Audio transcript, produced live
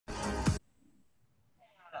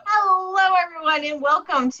everyone, and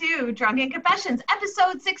welcome to Drunken Confessions,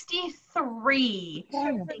 episode 63.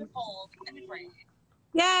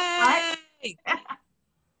 Yay!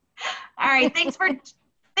 All right, thanks for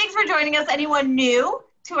joining us. Anyone new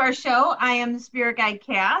to our show? I am the spirit guide,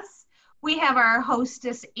 Cass. We have our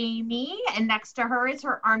hostess, Amy, and next to her is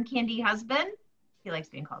her arm candy husband. He likes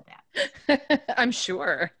being called that. I'm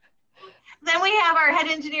sure. Then we have our head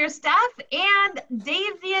engineer, Steph, and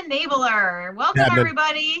Dave the Enabler. Welcome,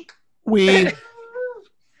 everybody.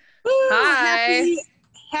 Hi.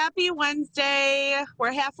 Happy Wednesday.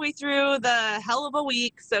 We're halfway through the hell of a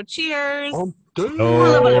week, so cheers.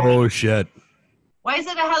 Oh shit. Why is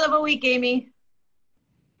it a hell of a week, Amy?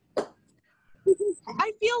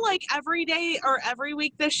 I feel like every day or every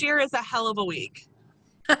week this year is a hell of a week.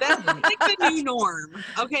 That's like the new norm.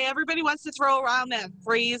 Okay, everybody wants to throw around that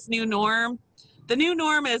phrase new norm. The new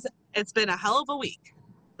norm is it's been a hell of a week.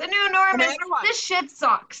 The new norm is this shit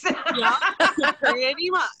sucks. Yeah, pretty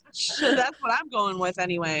much. That's what I'm going with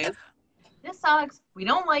anyways. This sucks. We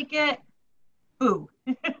don't like it. Boo.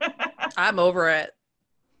 I'm over it.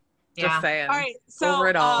 Yeah. Just saying. All right, so over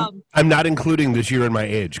it all. I'm not including this year in my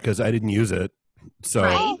age because I didn't use it. So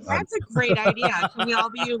Right. That's a great idea. Can we all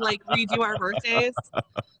be like redo our birthdays?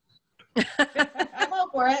 I'm all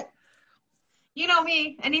for it. You know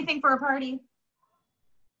me, anything for a party.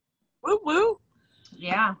 Woo woo.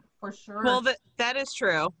 Yeah, for sure. Well, that is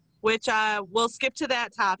true, which we'll skip to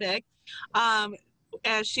that topic.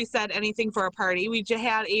 As she said, anything for a party. We just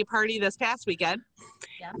had a party this past weekend.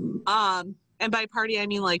 Yeah. And by party, I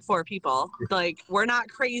mean like 4 people. Like, we're not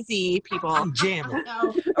crazy people. I'm jamming.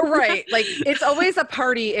 No. Right. Like, it's always a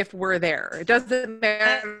party if we're there. It doesn't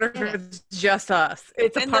matter if it's just us.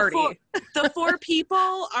 It's a party. The 4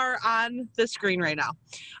 people are on the screen right now.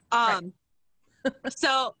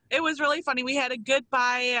 So it was really funny. We had a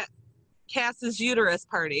goodbye Cass's uterus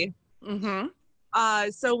party. Mm-hmm.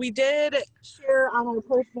 So we did share on our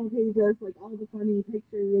personal pages like all the funny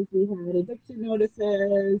pictures. We had addiction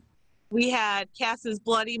notices. We had Cass's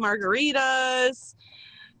bloody margaritas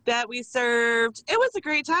that we served. It was a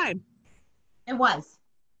great time. It was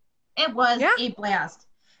a blast.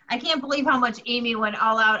 I can't believe how much Amy went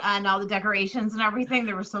all out on all the decorations and everything.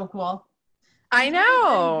 They were so cool. I I'm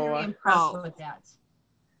know. very impressed with that.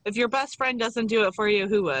 If your best friend doesn't do it for you,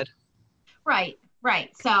 who would? Right.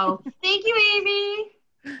 So thank you, Amy.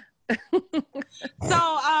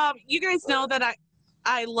 So you guys know that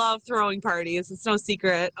I love throwing parties. It's no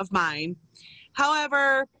secret of mine.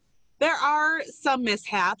 However, there are some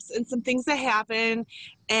mishaps and some things that happen,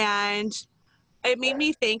 and it made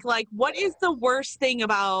me think, like, what is the worst thing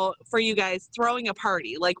about, for you guys, throwing a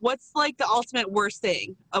party? Like, what's, like, the ultimate worst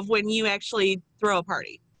thing of when you actually throw a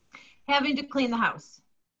party? Having to clean the house.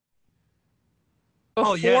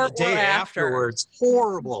 Oh, yeah, the Before day or after. afterwards.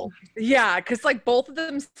 Horrible. Yeah, because, like, both of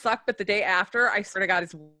them suck, but the day after, I swear to God,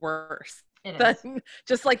 is worse. It is. Than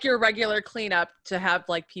just, like, your regular cleanup to have,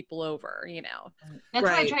 like, people over, you know. That's why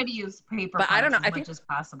I Right. try to use paper But I don't know, as I much think- as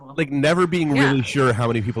possible. like never being Yeah. really sure how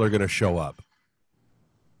many people are going to show up.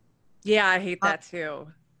 Yeah, I hate that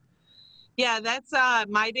too. Yeah, that's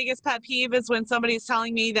my biggest pet peeve is when somebody's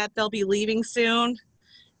telling me that they'll be leaving soon,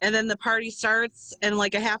 and then the party starts, and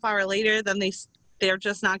like a half hour later, then they're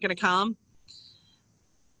just not going to come.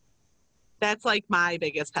 That's like my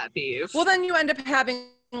biggest pet peeve. Well, then you end up having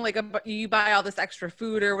like you buy all this extra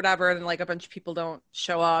food or whatever, and like a bunch of people don't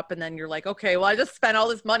show up, and then you're like, okay, well, I just spent all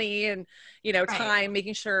this money and time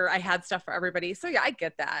making sure I had stuff for everybody. So yeah, I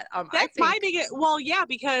get that. That's my biggest. Well, yeah,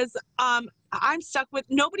 because I'm stuck with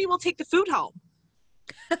nobody will take the food home.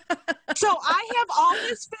 So I have all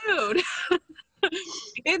this food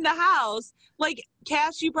in the house. Like,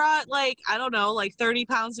 Cass, you brought like, I don't know, like 30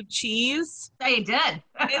 pounds of cheese. I did.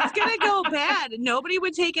 It's going to go bad. Nobody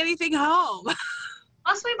would take anything home.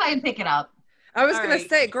 I'll swing by and pick it up. I was All gonna right.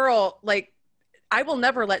 say, girl, like I will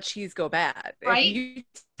never let cheese go bad. Right? If you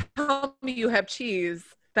tell me you have cheese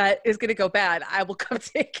that is gonna go bad, I will come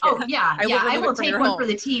take it. Oh, yeah. I remove will it from take your one home. for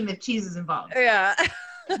the team if cheese is involved. Yeah.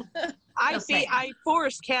 Just saying. I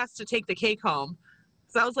forced Cass to take the cake home.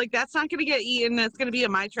 So I was like, that's not going to get eaten. It's going to be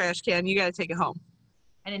in my trash can. You got to take it home.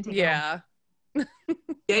 I didn't take it home. Yeah. Yeah,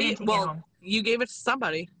 didn't take it home. you gave it to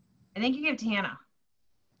somebody. I think you gave it to Hannah.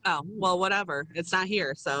 Oh, well, whatever. It's not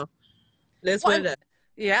here, so that's what it is.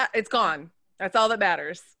 Yeah, it's gone. That's all that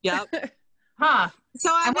matters. Yep. Huh. So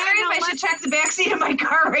I'm wondering if I should check the backseat of my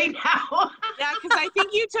car right now. Yeah, because I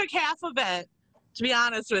think you took half of it, to be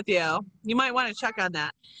honest with you. You might want to check on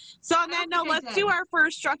that. So on that note, let's do our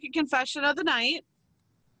first drunken confession of the night.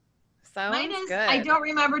 Sounds Mine is, good. I don't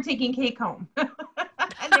remember taking cake home. And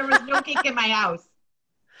there was no cake in my house.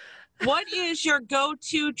 What is your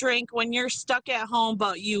go-to drink when you're stuck at home,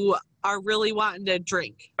 but you are really wanting to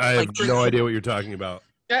drink? I have no idea what you're talking about.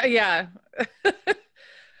 Yeah.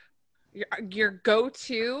 your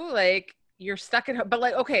go-to, like you're stuck at home, but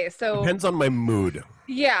like, okay, so Depends on my mood.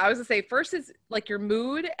 yeah, I was gonna say first is like your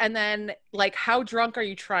mood, and then like how drunk are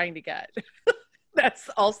you trying to get? That's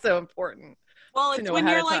also important. Well, it's when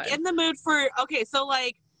you're like in the mood for, okay, so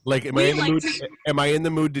like am I in the mood? Am I in the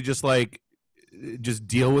mood to just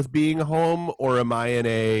deal with being home, or am I in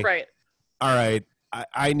a right? All right,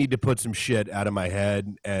 I need to put some shit out of my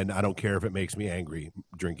head, and I don't care if it makes me angry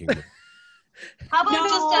drinking. How about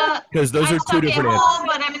just because those are two different answers.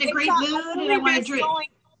 But I'm in a great mood and I want to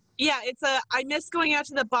drink. I miss going out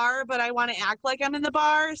to the bar, but I want to act like I'm in the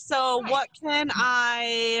bar. So what can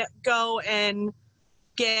I go and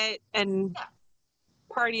get and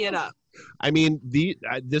party it up? I mean,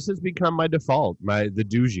 this has become my default, the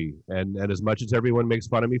doogie, and as much as everyone makes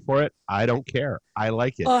fun of me for it, I don't care. I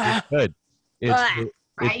like it. It's good.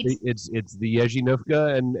 It's the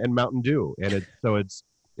Yezhinivka and Mountain Dew, and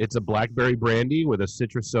it's a blackberry brandy with a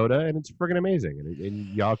citrus soda, and it's friggin' amazing. And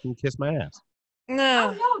y'all can kiss my ass.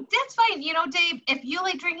 No, that's fine. You know, Dave, if you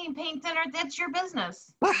like drinking paint thinner, that's your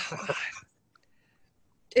business.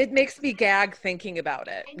 It makes me gag thinking about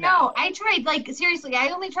it. I know. I tried, seriously, I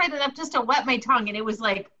only tried enough just to wet my tongue, and it was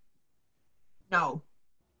like, no.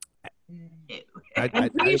 I'm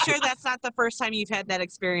pretty sure that's not the first time you've had that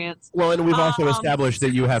experience. Well, and we've also established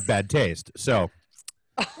that you have bad taste, so.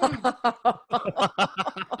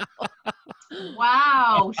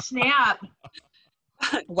 Wow, snap.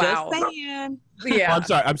 Wow. Just saying. Yeah.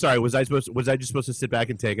 I'm sorry. Was I just supposed to sit back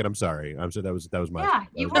and take it? I'm sorry. I'm sorry. That was my. Yeah,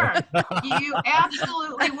 you were. You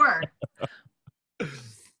absolutely were.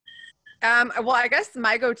 Well, I guess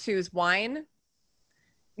my go-to is wine.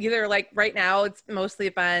 Either right now, it's mostly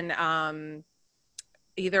been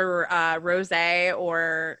either rosé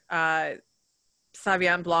or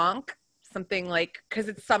Sauvignon Blanc. Something because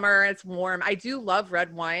it's summer, it's warm. I do love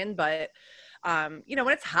red wine, but when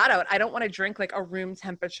it's hot out, I don't want to drink a room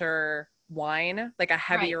temperature wine, a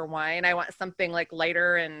heavier wine. I want something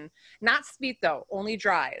lighter and not sweet though, only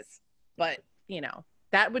dries. But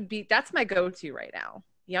that's my go-to right now.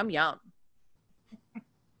 Yum yum.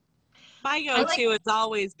 My go-to is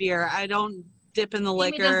always beer. I don't dip in the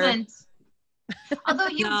liquor. Doesn't. Although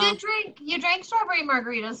you drank strawberry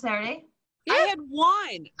margaritas Saturday. Yeah.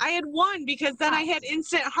 I had one because then I had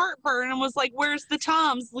instant heartburn and was like, where's the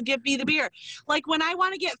Tums? Give me the beer. When I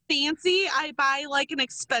want to get fancy, I buy an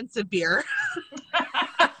expensive beer.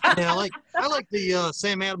 Yeah, I like the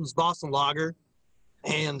Sam Adams Boston Lager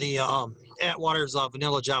and the Atwater's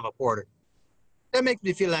Vanilla Java Porter. That makes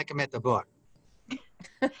me feel like I'm at the bar.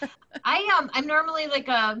 I'm normally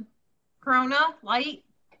a Corona light.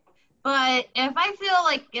 But if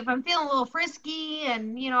I'm feeling a little frisky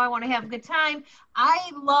and, I want to have a good time, I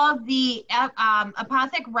love the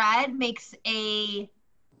Apothic Red makes a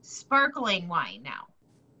sparkling wine now.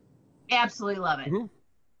 Absolutely love it. Mm-hmm.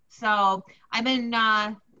 So I'm in,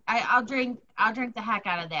 I'll drink the heck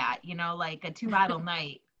out of that, a 2-bottle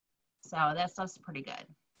night. So that stuff's pretty good.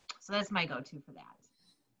 So that's my go-to for that.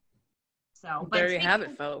 So there you have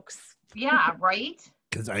it, folks. Yeah, right?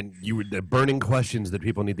 Because the burning questions that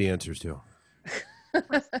people need the answers to.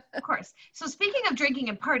 Of course. So speaking of drinking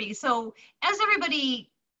and parties, so as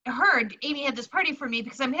everybody heard, Amy had this party for me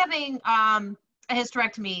because I'm having a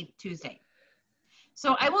hysterectomy Tuesday.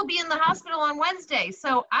 So I will be in the hospital on Wednesday.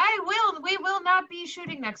 So we will not be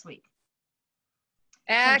shooting next week.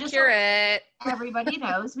 Accurate. So everybody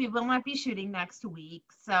knows we will not be shooting next week.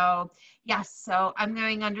 So yes, so I'm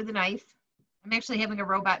going under the knife. I'm actually having a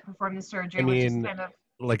robot perform the surgery, which is kind of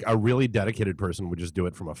a really dedicated person would just do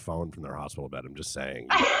it from a phone from their hospital bed. I'm just saying.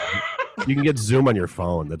 You can get Zoom on your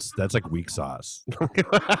phone. That's weak sauce.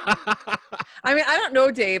 I mean, I don't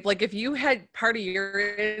know, Dave. If you had part of your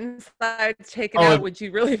insides taken out, would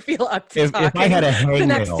you really feel up to talking? If I had a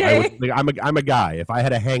hangnail, I'm a guy. If I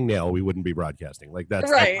had a hangnail, we wouldn't be broadcasting.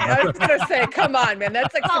 That's right. I was gonna say, come on, man.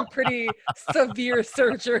 That's some pretty severe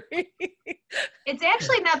surgery. It's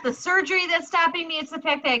actually not the surgery that's stopping me. It's the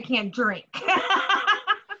fact that I can't drink.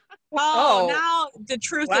 Now the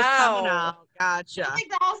truth is coming out. Gotcha. I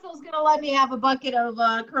think the hospital's going to let me have a bucket of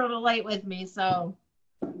Corona Light with me, so.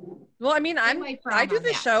 Well, I mean, I do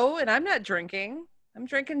the show, and I'm not drinking. I'm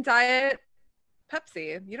drinking Diet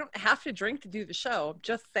Pepsi. You don't have to drink to do the show. I'm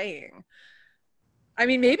just saying. I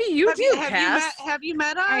mean, maybe you do, Cass. Have you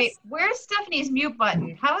met us? All right, where's Stephanie's mute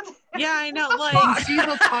button? Yeah, I know. See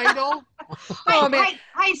the title?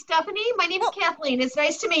 Hi, Stephanie. My name is Kathleen. It's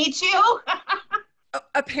nice to meet you.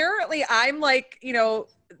 Apparently, I'm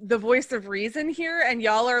the voice of reason here, and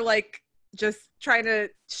y'all are like just trying to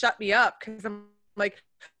shut me up because I'm like,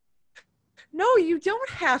 no, you don't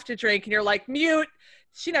have to drink. And you're like, mute.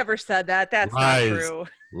 She never said that. That's Lies. not true.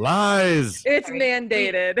 Lies. It's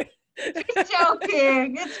mandated. She's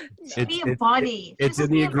joking. She's being funny. It's She's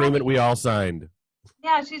in the being agreement funny. we all signed.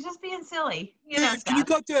 Yeah, she's just being silly. You know, Can you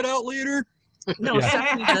cut that out later? No,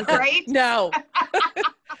 Stephanie doesn't. right? No.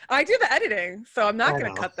 I do the editing, so I'm not Oh, going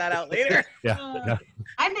to no. cut that out later. Yeah.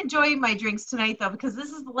 I'm enjoying my drinks tonight though, because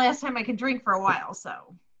this is the last time I can drink for a while. So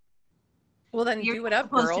Well, then You're do it up,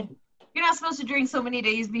 supposed girl. to- you're not supposed to drink so many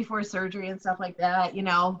days before surgery and stuff like that. You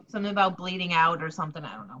know, something about bleeding out or something.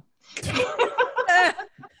 I don't know. I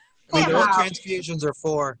mean, Yeah. what transfusions are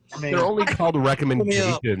for? I mean, They're only called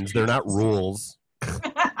recommendations. They're not rules.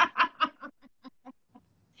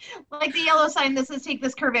 Like the yellow sign that says take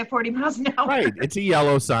this curve at 40 miles an hour. Right. It's a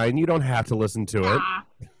yellow sign. You don't have to listen to it. Nah,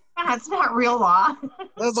 that's not real law.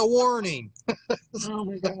 that's a warning. Oh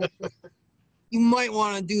my god. You might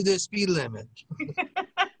want to do the speed limit.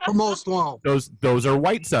 For most won't. Those are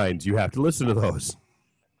white signs. You have to listen to those.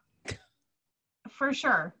 For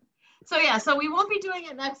sure. So yeah, so we won't be doing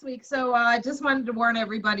it next week. So I just wanted to warn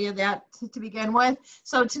everybody of that to begin with.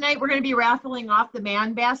 So tonight we're going to be raffling off the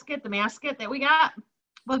masket that we got.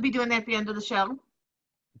 We'll be doing that at the end of the show.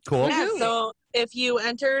 Cool. Yeah, so if you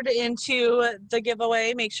entered into the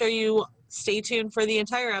giveaway, make sure you stay tuned for the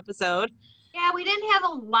entire episode. Yeah, we didn't have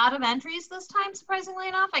a lot of entries this time, surprisingly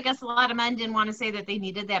enough. I guess a lot of men didn't want to say that they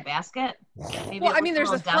needed that basket. Maybe Well, it I mean, was there's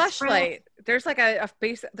a little desperate. flashlight. There's like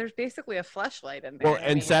there's basically a flashlight in there. Well,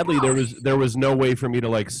 and sadly, there was no way for me to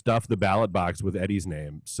like stuff the ballot box with Eddie's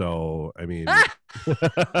name. So I mean,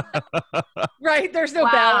 right? There's no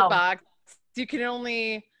Wow. ballot box. You can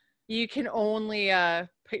only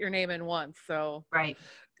put your name in once. So Right.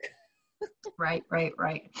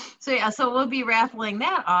 Right. So yeah, so we'll be raffling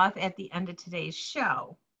that off at the end of today's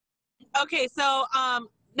show. Okay, so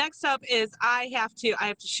next up is I have to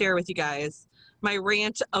share with you guys my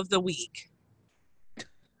rant of the week.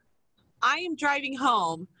 I am driving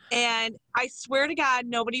home, and I swear to God,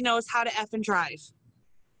 nobody knows how to effing drive.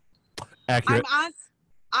 accurate.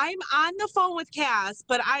 I'm on the phone with Cass,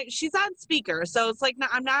 but she's on speaker, so it's like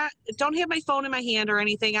don't have my phone in my hand or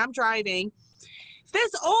anything. I'm driving.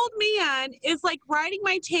 This old man is like riding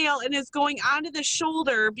my tail and is going onto the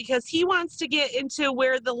shoulder because he wants to get into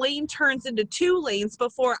where the lane turns into 2 lanes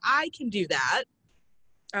before I can do that.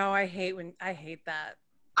 oh, I hate that.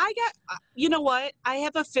 You know what? I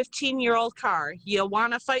have a 15-year-old car. You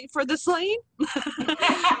want to fight for this lane?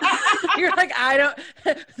 You're like,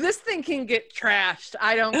 this thing can get trashed.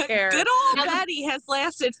 I don't care. Good old Betty has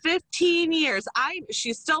lasted 15 years.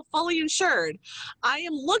 She's still fully insured. I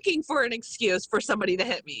am looking for an excuse for somebody to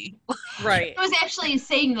hit me. Right. I was actually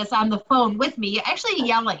saying this on the phone with me, actually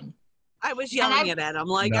yelling. I was yelling it at him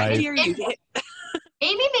like, Nice. I hear you.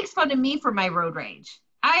 Amy makes fun of me for my road rage.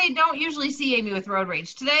 I don't usually see Amy with road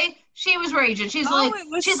rage. Today, she was raging. She's Oh, like, it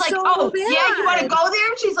was she's like, so oh, yeah, you want to bad. go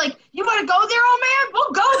there? She's like, you want to go there, old man?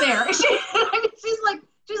 We'll go there.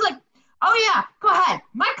 She's like, oh yeah, go ahead.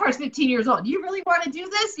 My car's 15 years old. You really want to do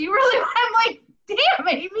this? You really want? I'm like, damn,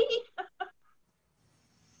 Amy.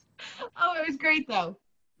 Oh, it was great though.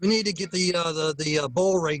 We need to get the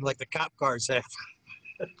bull ring like the cop cars have.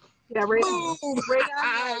 Yeah, right, Boom!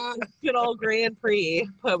 right on the good old Grand Prix.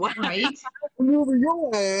 Put one. Right? Over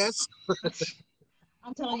your ass.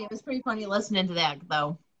 I'm telling you, it was pretty funny listening to that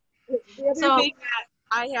though. The other So- thing that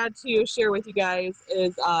I had to share with you guys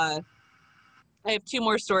is I have 2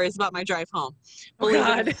 more stories about my drive home. Oh,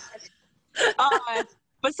 God.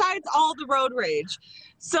 Besides all the road rage.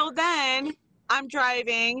 So then I'm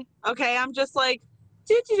driving, okay, I'm just like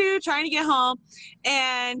trying to get home,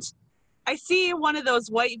 and I see one of those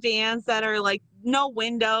white vans that are like no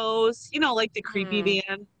windows, like the creepy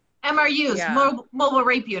van. MRUs, Yeah. mobile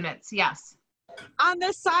rape units, yes. On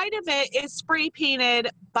the side of it is spray painted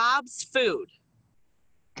Bob's Food.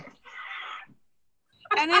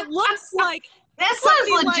 And it looks like This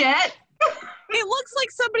somebody is legit. it looks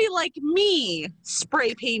like somebody like me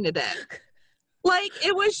spray painted it. Like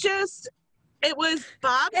it was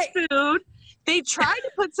Bob's Food. They tried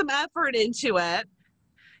to put some effort into it.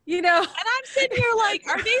 You know, And I'm sitting here like,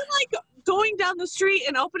 are they like going down the street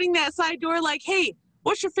and opening that side door like, hey,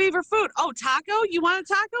 what's your favorite food? Oh, taco? You want a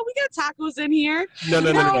taco? We got tacos in here.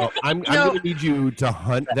 No. I'm going to need you to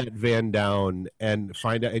hunt that van down and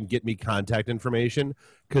find out and get me contact information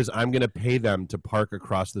because I'm going to pay them to park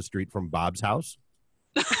across the street from Bob's house.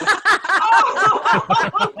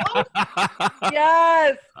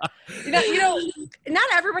 Yes. Not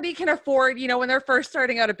everybody can afford, when they're first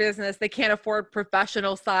starting out a business, they can't afford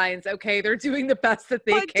professional signs. Okay. They're doing the best that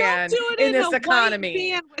they can don't do it in this a economy.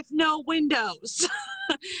 white van with no windows.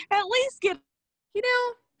 At least get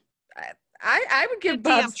I would give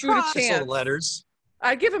damn Bob's food a truck. chance. Letters.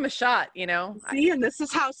 I'd give him a shot, See, and this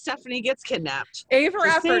is how Stephanie gets kidnapped. A for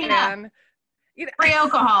Just effort, saying. man. Free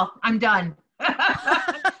alcohol. I'm done.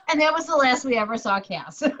 And that was the last we ever saw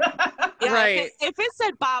Cass. Yeah, Right. If it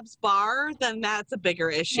said Bob's Bar, then that's a bigger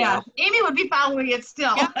issue. Yeah. Amy would be following it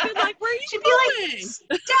still. Yeah, I'd be like, where are you She'd going? be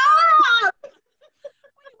like, stop!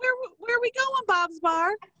 Where are we going, Bob's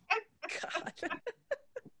Bar? God.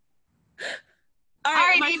 All All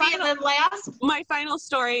right, my Amy, final- and then last. My final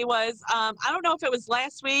story was, I don't know if it was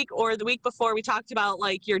last week or the week before, we talked about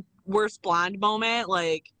like your worst blonde moment,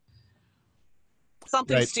 like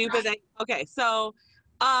something Right. stupid. Okay, so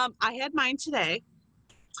I had mine today,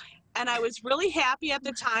 and I was really happy at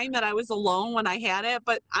the time that I was alone when I had it,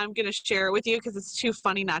 but I'm going to share it with you because it's too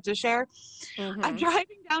funny not to share. Mhm. I'm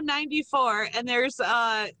driving down 94, and there's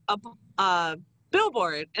a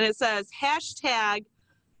billboard, and it says hashtag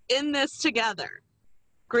in this together.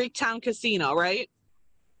 Greektown Casino, right?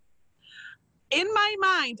 In my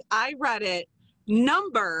mind, I read it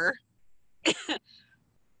number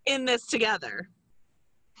in this together.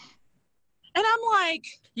 And I'm like,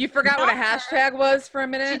 You forgot what a hashtag was for a She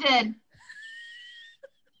minute? did.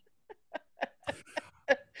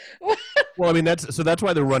 Well, I mean that's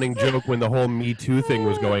why the running joke when the whole Me Too thing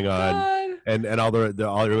was going on, God. and all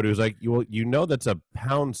everybody was like, that's a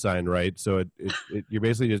pound sign, right? So it you're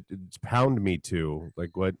basically just it's pound Me Too.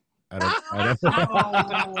 Like what? I don't.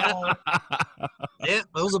 Oh. Yeah, it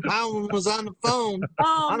was a pound when it was on the phone.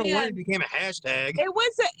 oh I don't know when man, it became a hashtag. it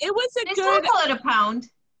was a They still good. call it a pound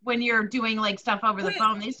when you're doing like stuff over the Wait.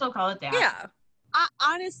 phone. They still call it that. Yeah.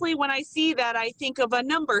 Honestly, when I see that, I think of a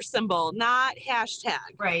number symbol, not hashtag.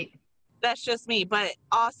 Right. That's just me. But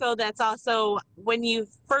also, that's also when you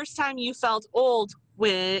first time you felt old.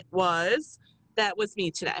 When it was, that was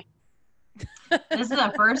me today. This is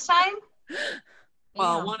the first time.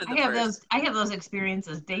 Well, Damn. one of the I have first. those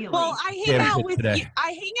experiences daily. Well, I hang Damn out it with today. you.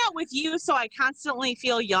 I hang out with you, so I constantly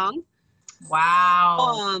feel young.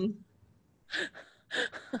 Wow.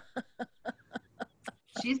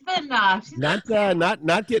 She's been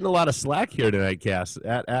Not getting a lot of slack here tonight, Cass,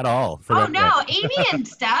 at all. For Oh that no, fact. Amy and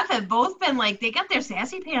Steph have both been like they got their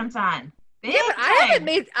sassy pants on. Big Yeah, but time.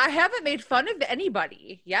 I haven't made fun of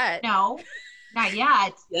anybody yet. No, not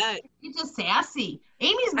yet. Yeah. You're just sassy.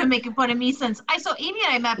 Amy's been making fun of me since so Amy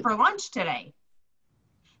and I met for lunch today.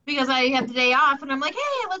 Because I had the day off and I'm like,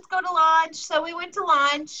 hey, let's go to lunch. So we went to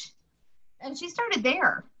lunch and she started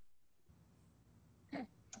there.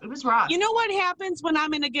 It was rough. You know what happens when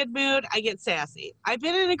I'm in a good mood? I get sassy. I've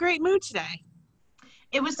been in a great mood today.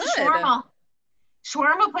 It was the Good. shawarma.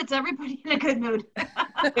 Shawarma puts everybody in a good mood.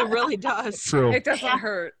 It really does. True. It doesn't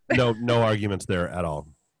hurt. No arguments there at all.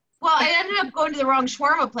 Well, I ended up going to the wrong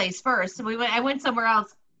shawarma place first. So I went somewhere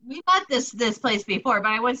else. We met this place before, but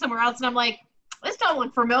I went somewhere else and I'm like, this don't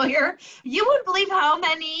look familiar. You wouldn't believe how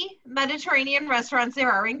many Mediterranean restaurants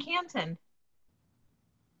there are in Canton.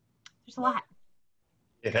 There's a lot.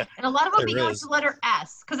 Yeah. And a lot of them There begin with is. the letter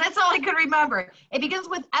S, because that's all I could remember. It begins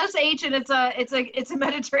with SH, and it's a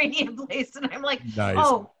Mediterranean place, and I'm like, Nice.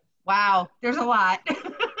 oh wow, there's a lot.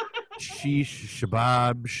 Sheesh,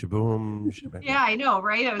 shabab, shaboom, shabab. Yeah, I know,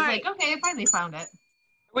 right? I was All like, okay, I finally found it. Are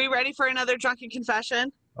we ready for another drunken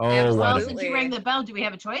confession? Oh, Well, wow. since you rang the bell, do we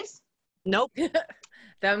have a choice? Nope.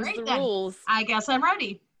 Them's Great, the then. rules. I guess I'm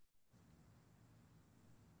ready.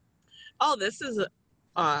 Oh, this is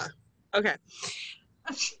okay.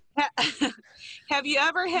 Have you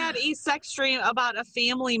ever had a sex dream about a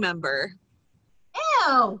family member?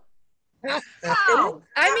 Ew. Oh.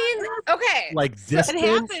 I mean, okay. Like It distant.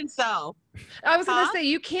 happens though. I was gonna Huh? say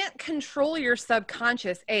you can't control your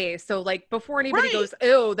subconscious, so like before anybody Right. goes,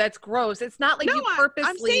 "Ew, that's gross." It's not like No, you I'm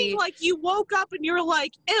purposely. saying like you woke up and you're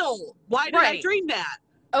like, ill. Why did I Right. dream that?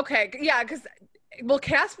 Okay, yeah, because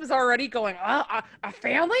Cass was already going, a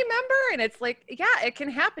family member, and it's like, yeah, it can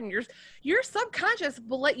happen. Your subconscious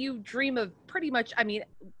will let you dream of pretty much. I mean,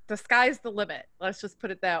 the sky's the limit. Let's just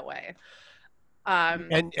put it that way.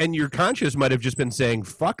 And your conscious might have just been saying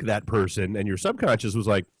 "fuck that person," and your subconscious was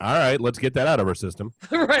like, "All right, let's get that out of our system."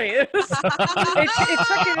 Right. it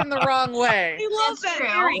took it in the wrong way. I love That's that true.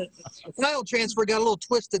 theory. File transfer got a little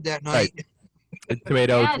twisted that night.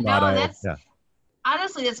 Tomato, Yeah, no, tomato. that's- Yeah.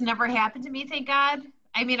 Honestly, that's never happened to me, thank God.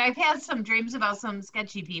 I mean, I've had some dreams about some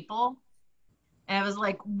sketchy people. And I was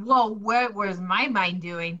like, whoa, what was my mind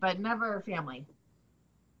doing? But never family.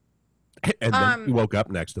 And then he woke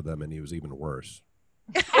up next to them, and he was even worse.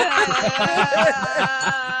 That's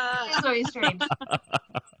very strange.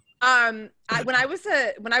 When I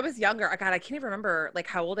was younger, God, I can't even remember like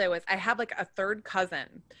how old I was. I had like a third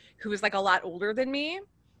cousin who was like a lot older than me,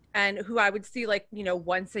 and who I would see like,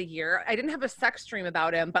 once a year. I didn't have a sex dream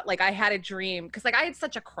about him, but like I had a dream because like I had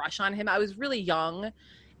such a crush on him. I was really young,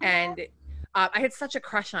 and I had such a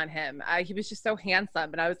crush on him. He was just so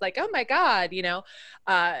handsome, and I was like, oh my God,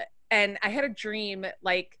 and I had a dream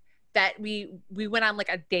like that we went on like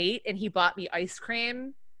a date, and he bought me ice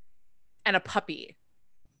cream and a puppy.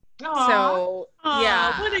 Aww. So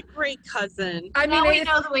yeah, what a great cousin. I mean, we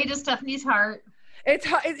know the way to Stephanie's heart.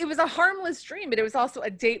 It was a harmless dream, but it was also a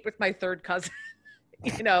date with my third cousin.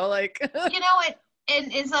 Like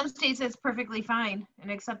in some states it's perfectly fine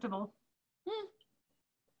and acceptable.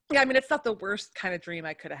 Yeah, I mean, it's not the worst kind of dream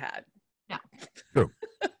I could have had. No. True.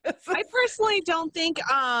 I personally don't think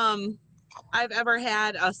I've ever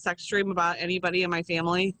had a sex dream about anybody in my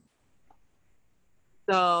family.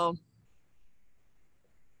 So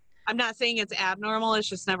I'm not saying it's abnormal. It's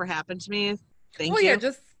just never happened to me. Thank you.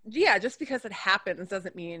 Just because it happens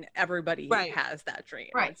doesn't mean everybody has that dream.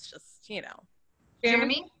 Right. It's just,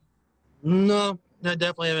 Jeremy? No, I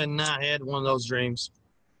definitely have not had one of those dreams.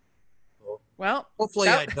 Well, Hopefully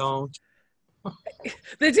I don't.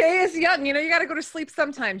 The day is young. You got to go to sleep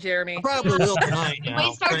sometime, Jeremy. I probably will tonight now.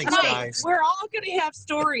 Might start Thanks, tonight. guys. We're all going to have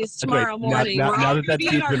stories tomorrow morning. Now that that's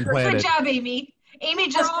been planted. Good job, Amy. Amy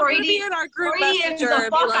just Freudian in our group messenger. the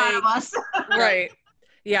fuck out of us. Right.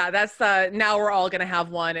 Yeah, that's now we're all going to have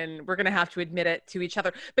one, and we're going to have to admit it to each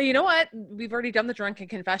other. But you know what? We've already done the drunken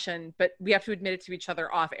confession, but we have to admit it to each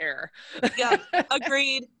other off air. Yeah,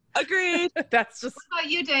 agreed. That's just. What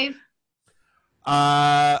about you, Dave?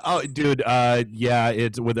 Yeah,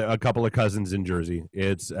 it's with a couple of cousins in Jersey.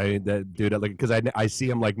 Because I see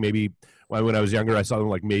him like maybe when I was younger, I saw them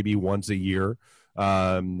like maybe once a year.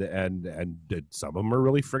 And some of them are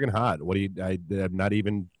really friggin' hot. I'm not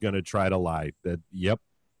even gonna try to lie. Yep.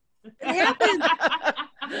 It happens.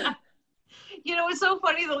 It's so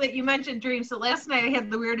funny though that you mentioned dreams. So last night I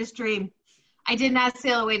had the weirdest dream. I did not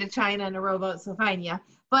sail away to China in a rowboat, so fine, yeah.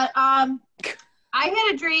 But I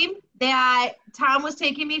had a dream that Tom was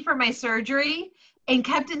taking me for my surgery and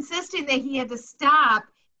kept insisting that he had to stop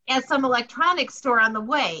at some electronics store on the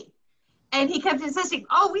way. And he kept insisting,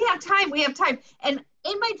 oh, we have time. And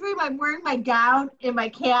in my dream, I'm wearing my gown and my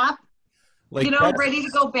cap, ready to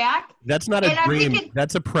go back. That's not a dream.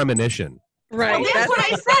 That's a premonition. Right. Well, that's what I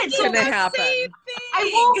said. It's going to happen.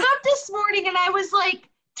 I woke up this morning and I was like,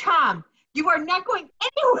 Tom, you are not going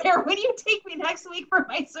anywhere when you take me next week for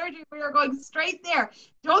my surgery. We are going straight there.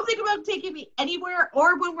 Don't think about taking me anywhere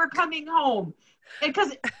or when we're coming home.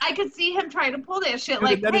 Because I could see him trying to pull that shit.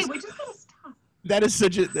 Like, hey, we're just going to stop. That is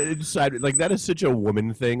such a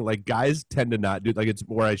woman thing. Like, guys tend to not do, like, it's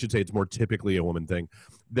more typically a woman thing.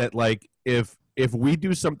 That, like, if we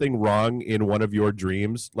do something wrong in one of your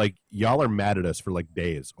dreams, like, y'all are mad at us for like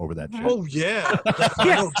days over that shit. Oh yeah,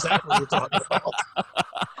 I know exactly what you're talking about.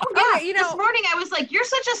 This morning I was like, "You're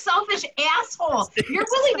such a selfish asshole. You're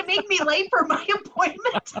willing to make me late for my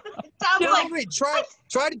appointment."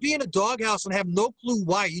 Try to be in a doghouse and have no clue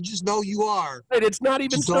why. You just know you are. And it's not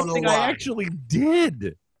even something I actually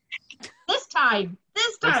did. This time,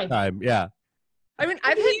 yeah. I mean,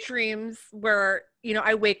 I've had dreams where,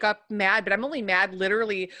 I wake up mad, but I'm only mad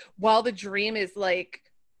literally while the dream is like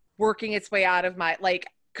working its way out of my, like,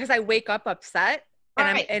 because I wake up upset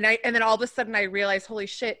and and then all of a sudden I realize, holy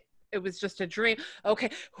shit, it was just a dream. Okay.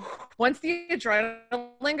 Once the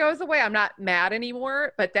adrenaline goes away, I'm not mad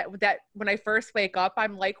anymore. But that when I first wake up,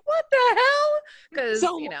 I'm like, what the hell? Because,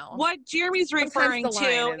 what Jeremy's referring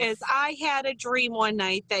to is I had a dream one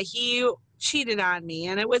night that he cheated on me,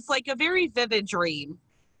 and it was like a very vivid dream.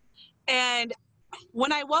 And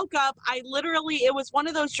when I woke up, it was one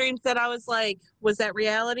of those dreams that I was like, was that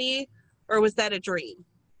reality or was that a dream?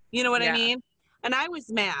 You know what I mean? And I was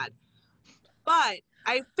mad, but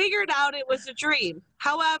I figured out it was a dream.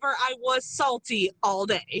 However, I was salty all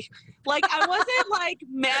day. Like, I wasn't like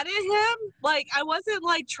mad at him. Like, I wasn't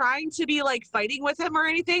like trying to be like fighting with him or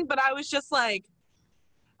anything, but I was just like,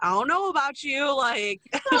 I don't know about you. Like,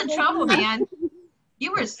 you're in trouble, man.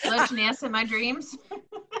 You were such an ass in my dreams.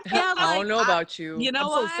 Yeah, I don't know about you. You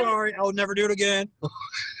know I'm so sorry. I'll never do it again.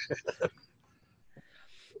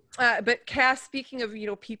 But Cass, speaking of,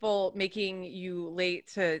 people making you late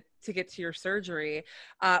to get to your surgery,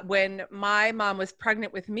 when my mom was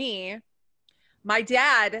pregnant with me, my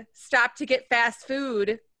dad stopped to get fast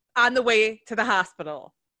food on the way to the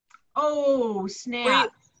hospital. Oh, snap.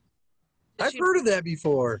 I've heard of that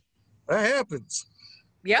before. That happens.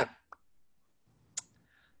 Yep.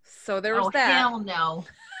 So there was that. Hell no.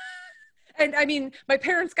 And I mean, my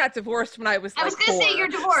parents got divorced when I was like I was going to say 4. you're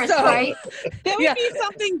divorced, So- right? That would be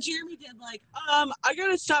something Jeremy did, like, I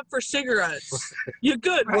gotta stop for cigarettes. You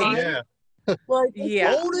good, Right. right? Yeah. Like,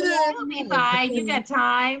 Yeah. Hold it in. You'll be fine. You got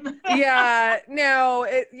time. Yeah, no,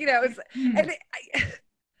 it's, and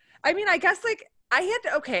I mean, I guess like I had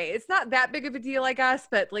to, okay, it's not that big of a deal, I guess,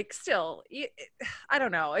 but like still, I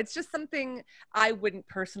don't know. It's just something I wouldn't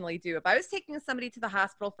personally do. If I was taking somebody to the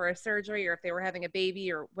hospital for a surgery or if they were having a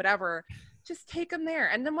baby or whatever, just take them there.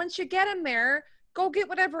 And then once you get them there, go get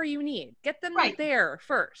whatever you need. Get them there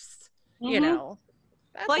first, you know.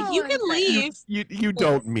 That's like all you I'm can saying. leave. You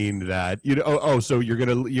don't mean that. So you're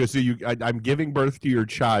gonna I'm giving birth to your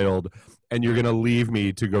child, and you're gonna leave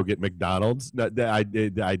me to go get McDonald's? I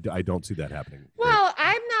don't see that happening. Well,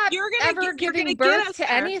 I'm not You're gonna ever get- you're giving gonna get birth us to there.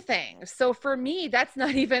 anything. So for me, that's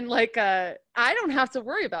not even like I don't have to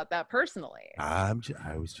worry about that personally. I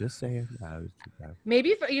was just saying. Maybe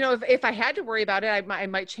if I had to worry about it, I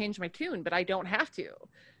might change my tune, but I don't have to.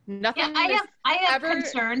 Nothing. Yeah, I have ever-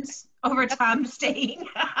 concerns over Tom staying.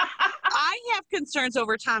 I have concerns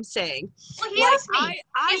over Tom staying. Well, he Like, asked me.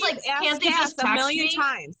 He's like, I've can't asked they Cass just a text million me?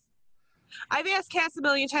 times. I've asked Cass a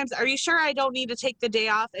million times, are you sure I don't need to take the day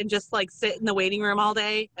off and just like sit in the waiting room all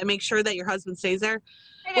day and make sure that your husband stays there?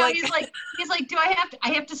 I know, Like- he's like, do I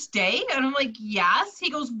have to stay? And I'm like, yes. He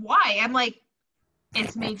goes, why? I'm like,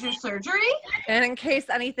 it's major surgery. And in case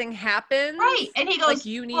anything happens, Right. And he goes, like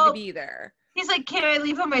you need well, to be there. He's like, can I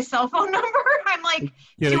leave him my cell phone number? I'm like,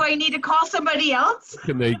 Can do I- I need to call somebody else?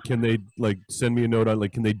 Can they like send me a note on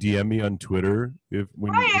like can they DM me on Twitter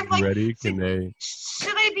when Right, you're I'm like, ready? Can they?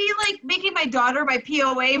 Should I be like making my daughter my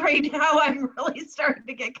POA right now? I'm really starting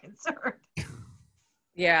to get concerned.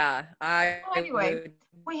 Yeah, Well, anyway, would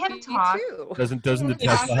we had a be talk. too. Doesn't the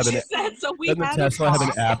Yeah, Tesla have She an said, so we doesn't the had a Tesla have an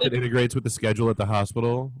talk. app that integrates with the schedule at the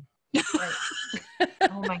hospital?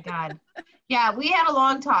 Oh my God. Yeah, we had a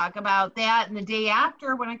long talk about that and the day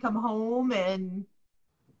after when I come home and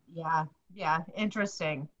yeah,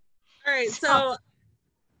 interesting. All right, so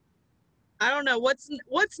I don't know what's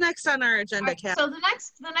next on our All agenda, right, Kat. so the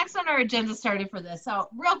next on our agenda started for this. So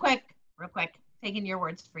real quick, taking your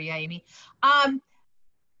words for you, Amy.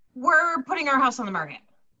 We're putting our house on the market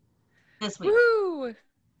this week. Woo!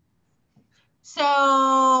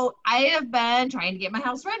 So I have been trying to get my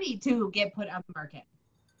house ready to get put on the market.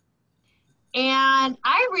 And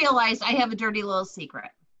I realized I have a dirty little secret.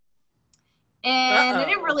 And I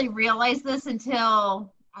didn't really realize this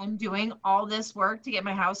until I'm doing all this work to get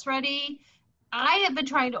my house ready. I have been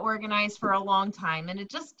trying to organize for a long time and it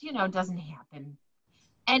just, doesn't happen.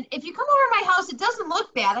 And if you come over my house, it doesn't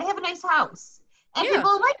look bad. I have a nice house. And Yeah.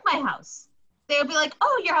 people like my house. They'll be like,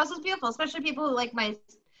 oh, your house is beautiful, especially people who like my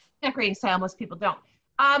decorating style. Most people don't.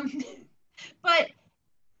 But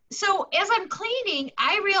so as I'm cleaning,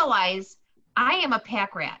 I realize I am a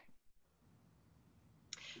pack rat.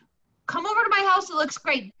 Come over to my house. It looks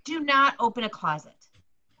great. Do not open a closet.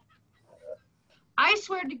 I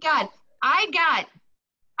swear to God, I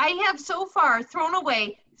have so far thrown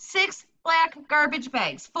away 6 black garbage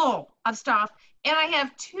bags full of stuff, and I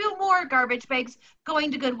have 2 more garbage bags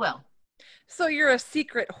going to Goodwill. So you're a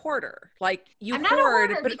secret hoarder. Like you I'm not a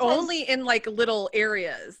hoard, hoarder but because- only in like little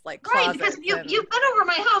areas, like Right, closets. because you've been over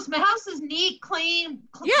my house. My house is neat, clean.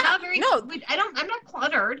 Yeah, not very, no. I'm not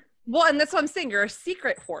cluttered. Well, and that's what I'm saying. You're a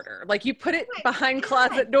secret hoarder. Like you put it Right, behind yeah.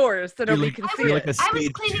 closet doors so nobody like- can I see You're it. like a I was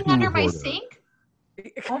stage cleaning 2 under my hoarder. sink.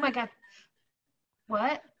 Oh my God.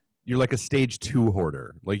 What? You're like a stage 2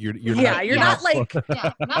 hoarder. Like you're Yeah, not, you're not like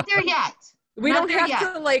Yeah, not there yet. we Not don't there have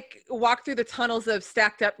yet. to like walk through the tunnels of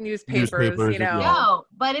stacked up newspapers, Newspapers, you know. yeah. No,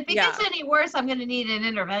 but if it Yeah. gets any worse, I'm going to need an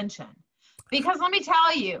intervention. Because let me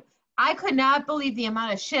tell you, I could not believe the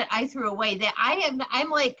amount of shit I threw away that I'm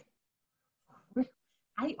like,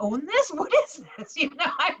 I own this? What is this?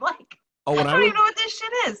 I'm like, Oh, I when don't I was even know what this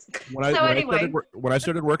shit is. when I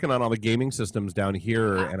started working on all the gaming systems down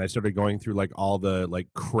here, and I started going through like all the like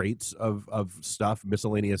crates of stuff,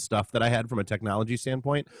 miscellaneous stuff that I had from a technology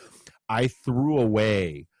standpoint, I threw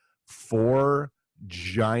away 4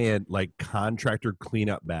 giant like contractor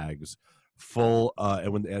cleanup bags full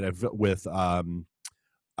with God,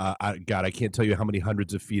 I can't tell you how many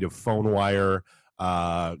hundreds of feet of phone wire,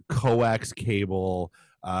 coax cable,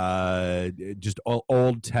 just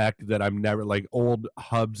old tech that I'm never like old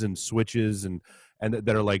hubs and switches and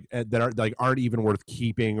that are like aren't even worth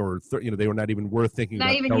keeping or they were not even worth thinking Not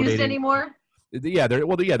about even donating. used anymore. Yeah, they're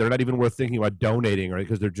not even worth thinking about donating, right?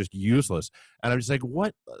 Because they're just useless. And I'm just like,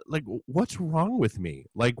 what's wrong with me?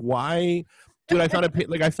 Like, why, dude? I found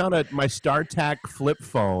my StarTAC flip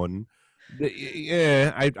phone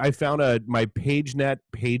Yeah, I found my PageNet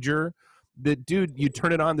pager. That, dude, you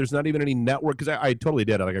turn it on. There's not even any network because I totally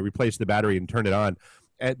did. Like I replaced the battery and turned it on.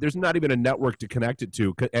 And there's not even a network to connect it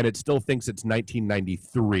to, and it still thinks it's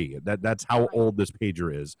 1993. That's how old this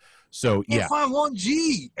pager is. So yeah, find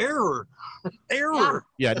 1G error.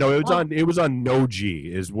 Yeah, no, it was on no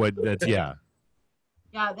G is what that's yeah.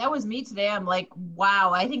 Yeah, that was me today. I'm like,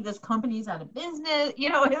 wow, I think this company's out of business. You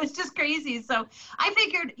know, it was just crazy. So I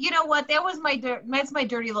figured, you know what, that's my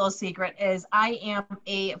dirty little secret is I am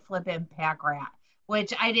a flippin' pack rat,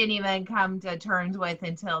 which I didn't even come to terms with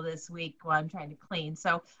until this week while I'm trying to clean.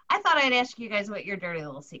 So I thought I'd ask you guys what your dirty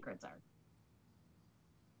little secrets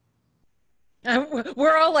are.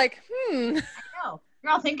 We're all like, I know.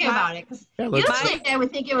 You're all thinking about it. Because usually I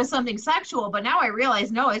would think it was something sexual, but now I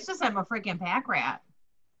realize, no, it's just I'm a freaking pack rat.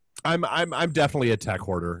 I'm definitely a tech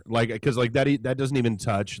hoarder, like because like that doesn't even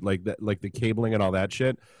touch like the cabling and all that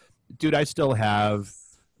shit, dude. I still have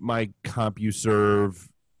my CompuServe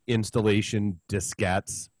installation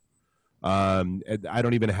diskettes. I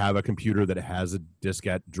don't even have a computer that has a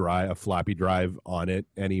diskette drive, a floppy drive on it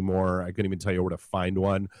anymore. I couldn't even tell you where to find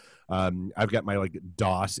one. I've got my like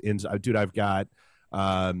DOS dude. I've got.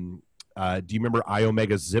 Do you remember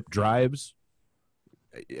iOmega zip drives?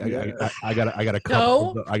 I got a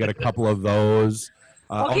couple. No. I got a couple of those.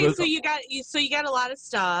 Okay, so you got a lot of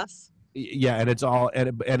stuff. Yeah, and it's all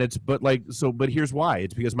and it's but like so. But here's why.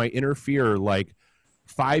 It's because my interfere like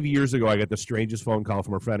 5 years ago, I got the strangest phone call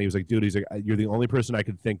from a friend. He was like, "Dude, he's like, you're the only person I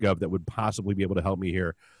could think of that would possibly be able to help me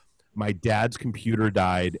here. My dad's computer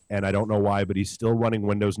died, and I don't know why, but he's still running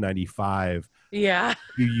Windows 95. yeah.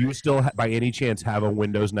 Do you still, by any chance, have a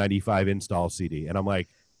Windows 95 install CD?" And I'm like,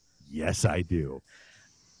 "Yes, I do."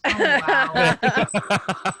 Oh, wow.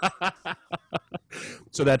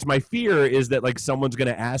 So that's my fear, is that like someone's going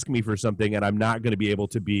to ask me for something and I'm not going to be able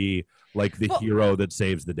to be like the hero that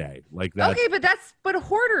saves the day. Like that. Okay, but that's what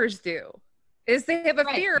hoarders do. Is they have a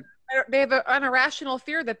fear. They have an irrational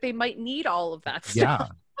fear that they might need all of that stuff. Yeah.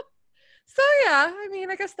 So yeah, I mean,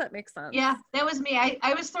 I guess that makes sense. Yeah, that was me.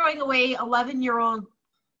 I was throwing away 11-year-old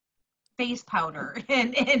face powder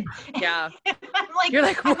and Yeah. I'm like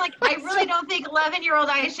I really don't think 11-year-old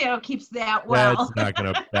eyeshadow keeps that well.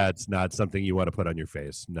 That's not something you want to put on your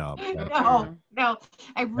face. No. No,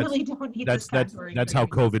 I really don't need this. That's how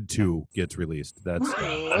COVID-2 gets released. That's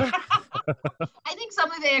I think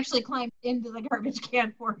somebody actually climbed into the garbage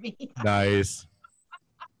can for me. Nice.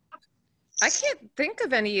 I can't think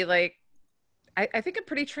of any like I think I'm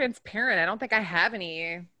pretty transparent. I don't think I have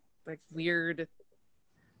any like weird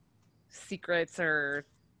secrets or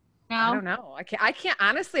No. I don't know. I can't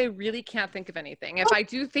honestly, I really can't think of anything. If I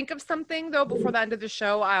do think of something though before the end of the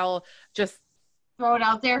show, I'll just throw it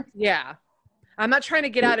out there. Yeah. I'm not trying to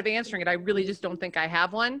get out of answering it. I really just don't think I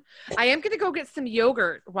have one. I am going to go get some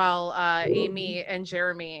yogurt while Amy and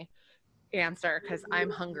Jeremy answer because I'm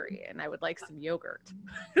hungry and I would like some yogurt.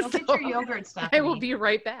 Go get your yogurt stuff. I will be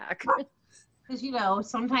right back. Because, you know,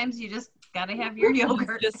 sometimes you just got to have your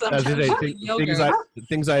yogurt.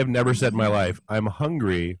 Things I have never said in my life. I'm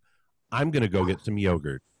hungry. I'm going to go get some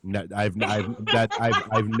yogurt. I've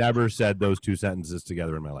never said those two sentences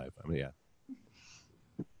together in my life. I mean, yeah.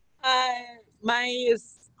 My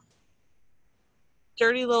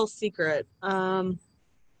dirty little secret. I'm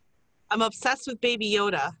obsessed with Baby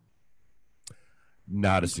Yoda.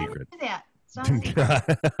 Not a secret.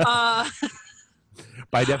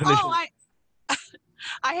 By definition. Oh,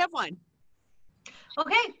 I have one.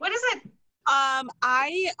 Okay, what is it?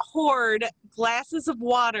 I hoard glasses of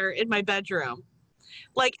water in my bedroom.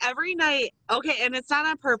 Like every night, okay, and it's not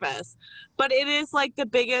on purpose, but it is like the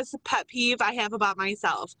biggest pet peeve I have about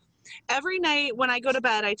myself. Every night when I go to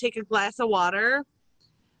bed, I take a glass of water,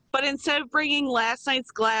 but instead of bringing last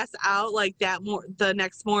night's glass out like the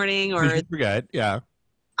next morning or you forget, yeah.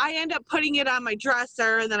 I end up putting it on my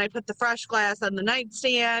dresser, and then I put the fresh glass on the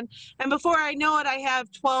nightstand, and before I know it, I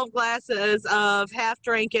have 12 glasses of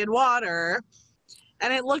half-drinking water,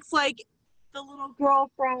 and it looks like the little girl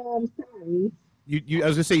from Sorry. I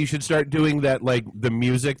was gonna say you should start doing that, like the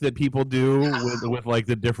music that people do with like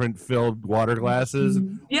the different filled water glasses.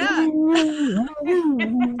 Yeah.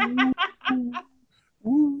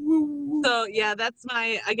 So yeah, that's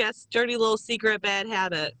my, I guess, dirty little secret bad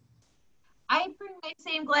habit. I bring my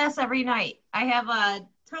same glass every night. I have a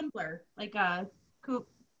tumbler, like a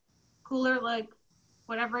cooler, like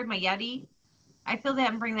whatever, my Yeti. I fill that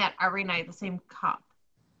and bring that every night, the same cup.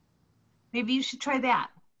 Maybe you should try that.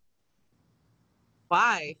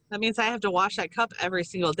 Why? That means I have to wash that cup every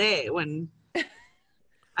single day when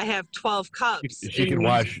I have 12 cups. She can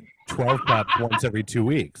wash 12 cups once every 2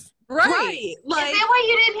 weeks. Right. Like, is that why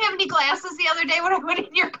you didn't have any glasses the other day when I went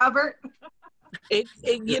in your cupboard?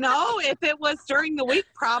 you know, if it was during the week,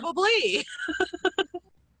 probably.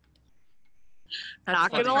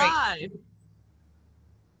 Not gonna lie.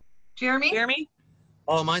 Jeremy?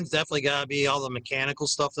 Oh, mine's definitely got to be all the mechanical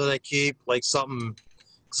stuff that I keep, like something,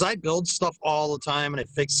 because I build stuff all the time and I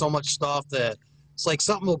fix so much stuff that it's like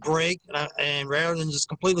something will break, and rather than just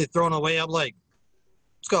completely throwing it away, I'm like,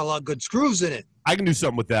 it's got a lot of good screws in it. I can do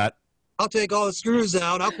something with that. I'll take all the screws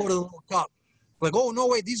out. I'll put it in a little cup. Like, oh, no,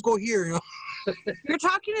 wait, these go here. You know? You're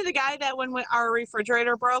talking to the guy that when our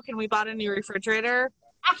refrigerator broke and we bought a new refrigerator,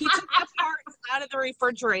 he took the parts out of the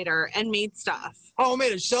refrigerator and made stuff. Oh, I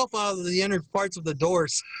made a shelf out of the inner parts of the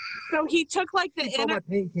doors. So he took like the All my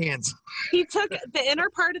paint cans. He took the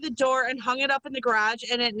inner part of the door and hung it up in the garage,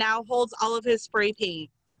 and it now holds all of his spray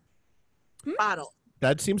paint bottle.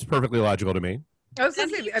 That seems perfectly logical to me. I was gonna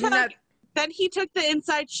say, Then he took the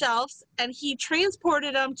inside shelves and he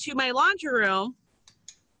transported them to my laundry room.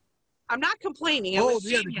 I'm not complaining. Oh,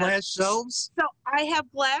 yeah, the glass shelves? So I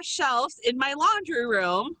have glass shelves in my laundry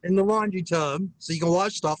room. In the laundry tub, so you can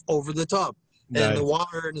wash stuff over the tub. Nice. And the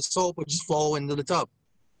water and the soap would just flow into the tub.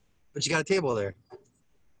 But you got a table there.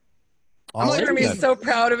 Jeremy's so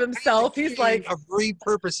proud of himself. He's like... I'm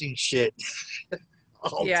repurposing shit.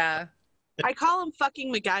 Yeah. I call him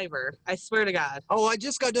fucking MacGyver. I swear to God. Oh, I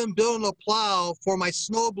just got done building a plow for my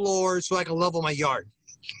snowblower so I can level my yard.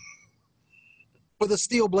 With a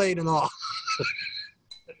steel blade and all.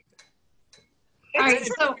 All right,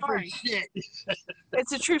 so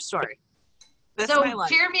it's a true story. That's so my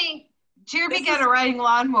life. Jeremy got a riding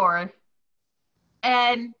lawnmower,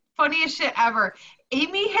 and funniest shit ever.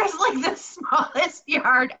 Amy has like the smallest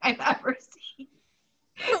yard I've ever seen,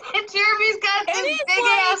 and Jeremy's got this big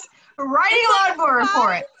ass riding lawnmower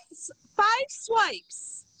for it. 5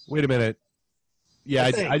 swipes. Wait a minute.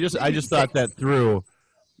 Yeah, I just thought that through.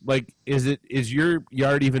 Like, is your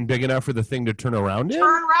yard even big enough for the thing to turn around in?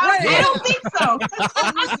 Turn around? I don't think so.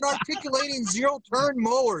 I'm just an articulating zero-turn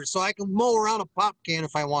mower, so I can mow around a pop can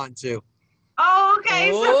if I want to. Oh, okay.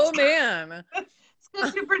 Oh, man. It's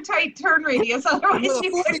got super tight turn radius. Otherwise, With a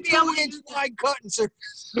you wouldn't be able to 42-inch wide cutting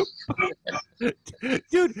surface.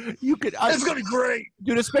 Dude, you could. It's gonna be great.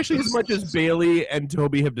 Dude, especially as much as Bailey and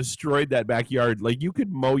Toby have destroyed that backyard, like you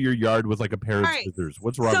could mow your yard with like a pair of scissors.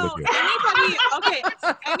 What's wrong with you?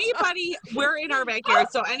 Anybody, we're in our backyard,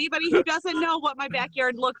 so anybody who doesn't know what my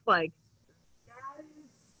backyard looks like.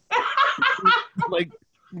 Like,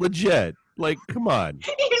 legit. Like, come on.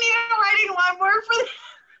 You need a riding lawnmower for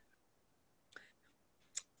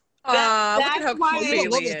Look at how why cool I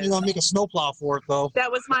Bailey You is. want to make a snowplow for it, though.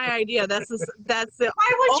 That was my idea. That's it.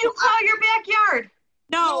 Why would you plow your backyard?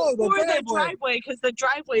 No, No, the for the driveway. driveway, because the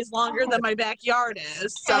driveway is longer than my backyard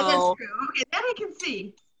is. Yeah, that's So true. Okay, that I can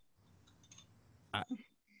see.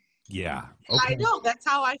 Yeah. I Okay. know that's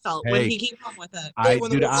how I felt when he came home with it.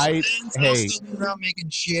 Around making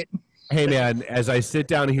shit. Hey man, as I sit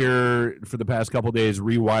down here for the past couple days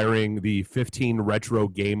rewiring the 15 retro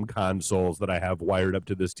game consoles that I have wired up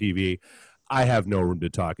to this TV, I have no room to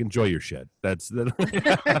talk. Enjoy your shit. That's the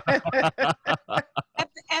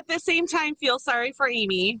At the same time, feel sorry for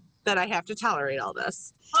Amy that I have to tolerate all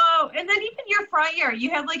this. Oh, and then even your front yard, you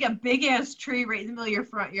have like a big ass tree right in the middle of your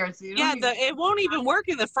front yard. So you don't It won't even work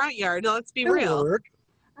in the front yard. Let's be It'll real. work.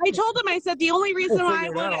 I told him, I said, the only reason We'll why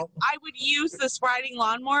figure it out. I would use this riding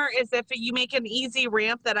lawnmower is if you make an easy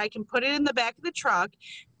ramp that I can put it in the back of the truck,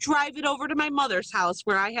 drive it over to my mother's house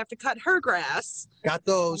where I have to cut her grass. Got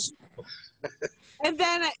those. And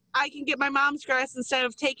then I can get my mom's grass. Instead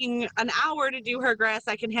of taking an hour to do her grass,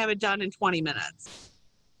 I can have it done in 20 minutes.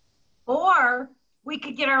 Or we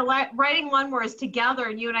could get our riding lawnmowers together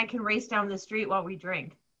and you and I can race down the street while we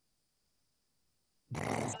drink. Son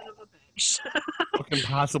of a bitch. what can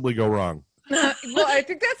possibly go wrong. Well, I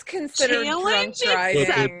think that's considered drunk Challenge driving.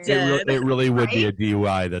 It really would be a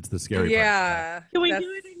DUI. That's the scary part. Yeah. Can we that's-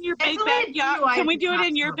 do it in your That's big the way backyard? DUI Can we is do it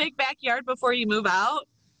in your possible. big backyard before you move out?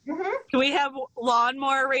 Mm-hmm. Can we have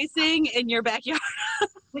lawnmower racing in your backyard?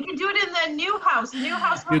 We can do it in the new house. The new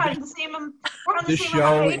house, we're Dude, on the same. We're on the same.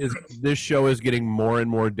 height. This show is getting more and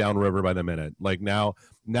more downriver by the minute. Like now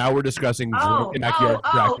we're discussing drunken backyard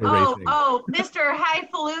tractor racing. Mr.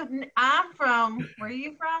 Highfalutin. I'm from. Where are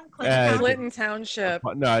you from? Clinton. Clinton Township.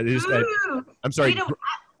 No, it is. Ooh, I'm sorry.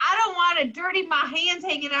 I don't want to dirty my hands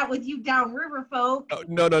hanging out with you downriver folk.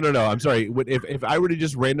 No. I'm sorry. If I were to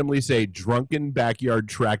just randomly say drunken backyard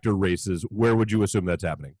tractor races, where would you assume that's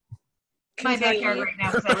happening? My backyard right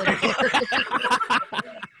now because I live here.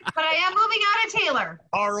 But I am moving out of Taylor.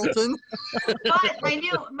 Arlton.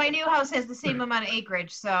 But my new house has the same amount of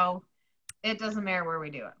acreage, so It doesn't matter where we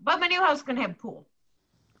do it. But my new house is going to have a pool.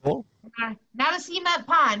 Cool. Not a cement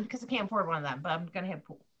pond because I can't afford one of them, but I'm going to have a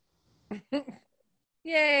pool.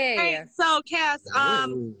 Yay. All right, so Cass, I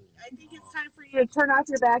think it's time for you to turn off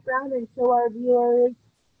your background and show our viewers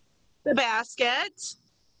the basket.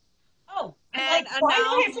 Oh, And like, why do I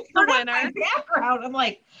have announce to turn the off my winner. background? I'm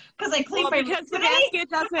like, because I cleaned my Because the today? basket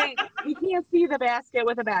doesn't, you can't see the basket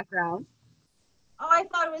with a background. Oh, I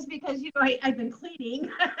thought it was because, I've been cleaning.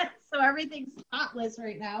 So everything's spotless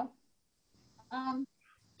right now.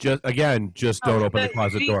 Just don't open the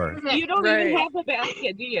closet door. You don't even have a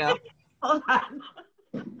basket, do you? Hold on.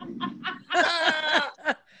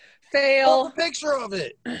 Fail. Take a picture of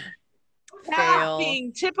it. Fail.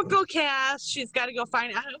 Being typical Cass, she's got to go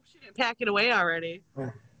find it. I hope she didn't pack it away already.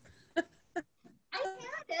 I had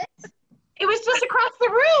it. It was just across the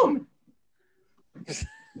room.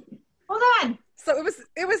 Hold on. So it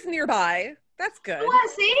was nearby. That's good.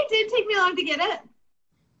 See, it didn't take me long to get it.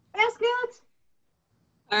 Basket.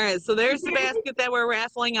 All right, so there's the basket that we're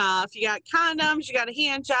raffling off. You got condoms, you got a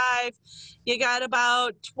hand jive, you got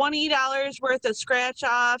about $20 worth of scratch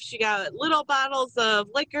offs, you got little bottles of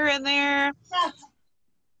liquor in there. Yes.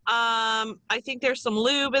 I think there's some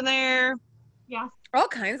lube in there. Yeah. All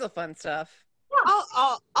kinds of fun stuff.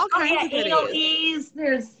 All kinds of goodies.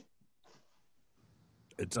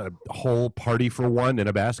 It's a whole party for one in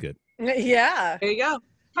a basket. Yeah. There you go.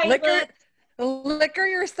 Liquor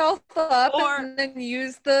yourself up and then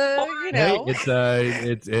use the, Hey, it's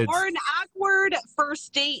or an awkward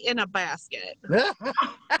first date in a basket.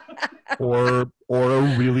 or a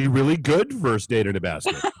really, really good first date in a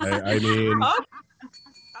basket. I mean, Oh.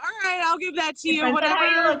 All right, I'll give that to you. Depends on Whatever. how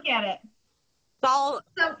you look at it. It's all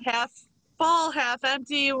half full, half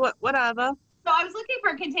empty, whatever. So I was looking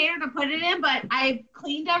for a container to put it in, but I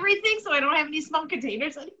cleaned everything, so I don't have any small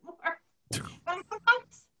containers anymore.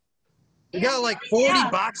 We got like 40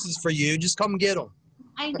 boxes for you. Just come get them.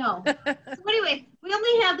 I know. So anyway, we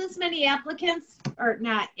only have this many applicants, or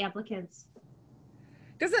not applicants.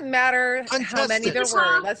 Doesn't matter how many there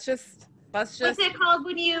were. Let's just. What's it called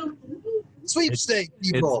when you? Sweepstake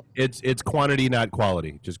people. It's quantity, not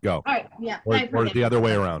quality. Just go. All right. Yeah. Or the other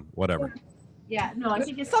way around. Whatever. Yeah. No, I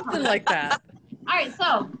think it's something like that. All right.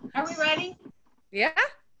 So, are we ready? Yeah.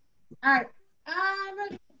 All right. I'm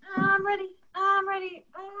ready.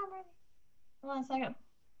 Hold on a second.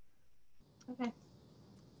 Okay.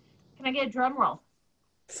 Can I get a drum roll?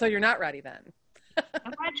 So you're not ready then. I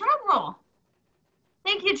want a drum roll.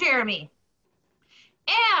 Thank you, Jeremy.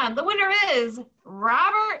 And the winner is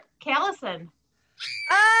Robert Callison.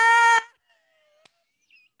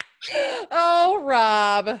 Oh,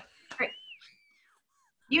 Rob.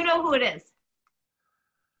 You know who it is.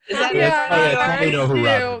 Is that I know who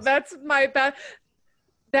Rob is.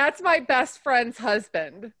 That's my best friend's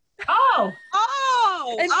husband. Oh,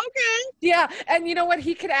 okay. Yeah, and you know what?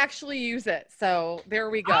 He could actually use it. So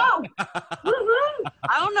there we go. Oh, woohoo.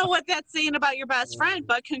 I don't know what that's saying about your best friend,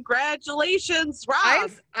 but congratulations,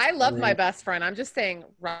 Rob. I love my best friend. I'm just saying,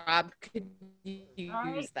 Rob could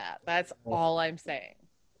use that. That's all I'm saying.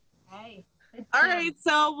 Hey. All right,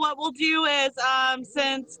 so what we'll do is,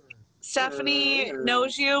 since Stephanie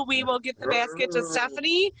knows you, we will get the basket to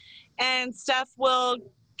Stephanie, and Steph will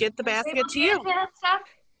get the basket to you.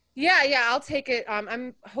 Yeah, I'll take it.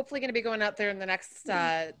 I'm hopefully going to be going out there in the next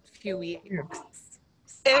few weeks.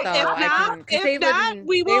 If not,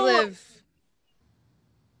 we will.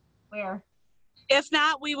 Where? If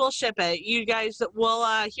not, we will ship it. You guys will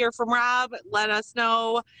hear from Rob. Let us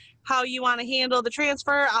know how you want to handle the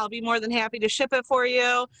transfer. I'll be more than happy to ship it for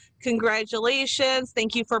you. Congratulations.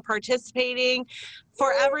 Thank you for participating.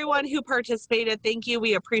 For everyone who participated, thank you.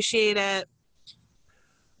 We appreciate it.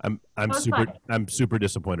 I'm super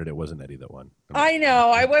disappointed it wasn't Eddie that won. I know.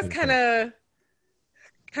 I was kind of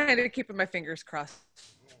keeping my fingers crossed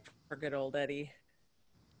for good old Eddie.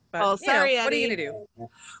 But, sorry, Eddie. What are you gonna do?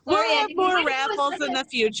 We'll have more raffles in the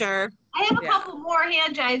future. I have a couple more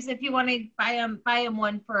hand jives if you want to buy him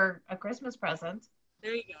one for a Christmas present.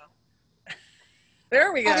 There you go.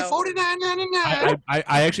 There we go. $49.99.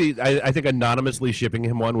 I think anonymously shipping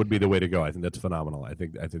him one would be the way to go. I think that's phenomenal. I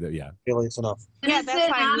think that yeah. Really, it's enough. Yeah, that's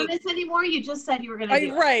fine. Anonymous anymore? You just said you were gonna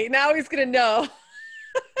do it. Right now he's gonna know.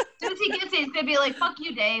 As soon as he gets it, he's gonna be like, "Fuck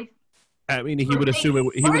you, Dave." I mean, he would assume it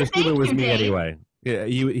was me anyway. Yeah,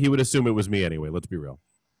 he would assume it was me anyway. Let's be real.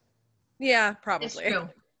 Yeah, probably. It's true.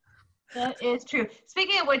 That is true.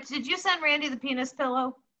 Speaking of which, did you send Randy the penis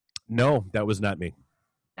pillow? No, that was not me.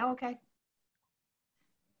 Oh, okay.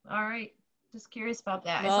 All right. Just curious about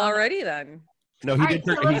that. Well, already then. No, he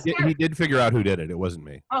did figure out who did it. It wasn't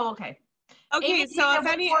me. Oh, okay. Okay, Amy, do you so have if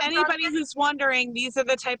one more anybody Drunken? who's wondering, these are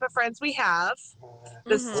the type of friends we have.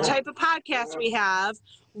 This Mhm. type of podcast we have.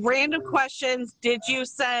 Random questions. Did you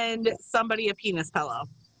send somebody a penis pillow?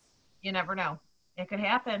 You never know. It could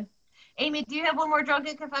happen. Amy, do you have one more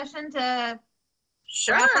drunken confession to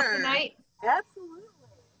wrap up the night? Absolutely.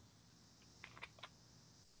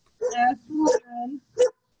 Absolutely.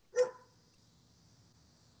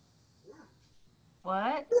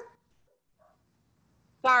 What?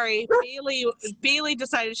 Sorry, Bailey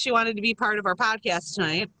decided she wanted to be part of our podcast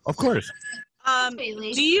tonight. Of course.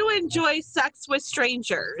 Bailey. Do you enjoy sex with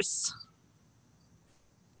strangers?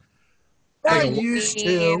 I Like a- used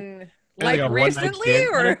to. Like a one-night recently,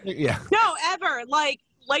 stand kind or of thing? Yeah. No, ever. Like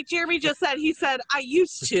Jeremy just said, he said, I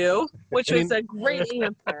used to, which I mean- was a great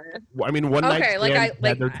answer. Well, I mean, one night Okay, stands like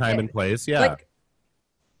had their time and place. Yeah. like,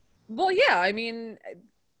 well, yeah. I mean,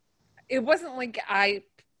 it wasn't like I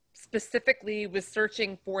specifically was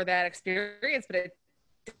searching for that experience, but it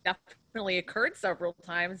definitely occurred several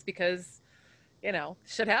times because,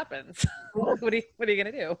 shit happens. What are you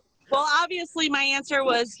gonna do? Well, obviously, my answer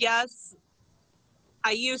was yes,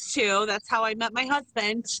 I used to. That's how I met my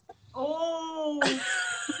husband. Oh,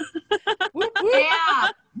 Whoop, whoop. yeah.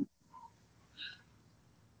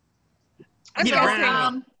 Get So,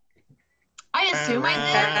 around. I assume I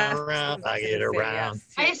did. Around, I get around.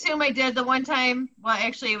 I assume I did the one time. Well,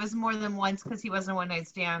 actually, it was more than once because he wasn't a one night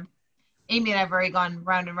stand. Amy and I have already gone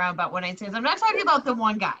round and round about one night stands. I'm not talking about the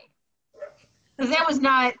one guy because that was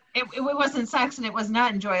not. It wasn't sex and it was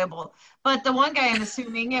not enjoyable. But the one guy, I'm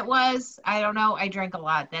assuming it was. I don't know. I drank a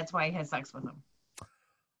lot. That's why I had sex with him.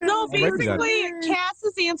 No, I recognize basically,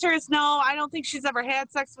 Cass's answer is no. I don't think she's ever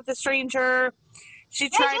had sex with a stranger. She I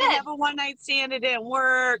tried to did. have a one night stand. It didn't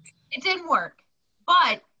work. It didn't work.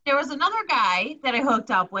 But there was another guy that I hooked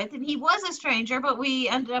up with, and he was a stranger, but we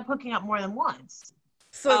ended up hooking up more than once.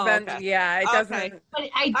 So Oh, then, okay. yeah, it doesn't. Okay. But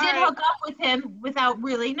I did right. hook up with him without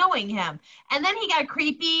really knowing him. And then he got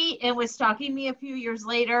creepy and was stalking me a few years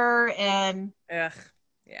later, and Ugh,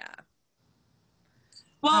 yeah.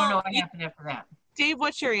 Well, I don't know what happened after that. Dave,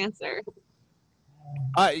 what's your answer?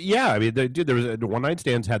 Yeah. I mean, dude, there was one night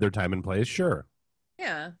stands had their time and place. Sure.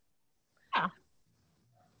 Yeah.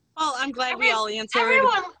 Well, I'm glad we all answered.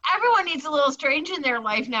 Everyone needs a little strange in their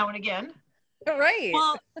life now and again. Right.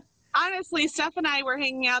 Well, honestly, Steph and I were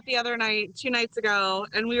hanging out the other night, 2 nights ago,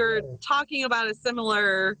 and we were talking about a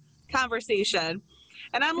similar conversation.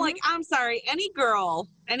 And I'm like, I'm sorry, any girl,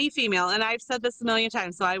 any female, and I've said this a million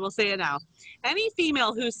times, so I will say it now. Any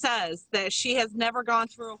female who says that she has never gone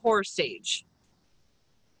through a horror stage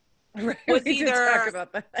Right, was we did either- talk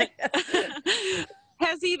about that.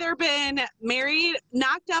 has either been married,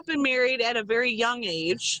 knocked up and married at a very young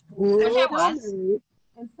age, Which I was. and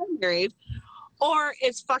still married, or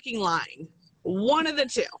is fucking lying. One of the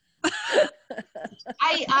two.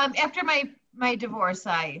 I after my divorce,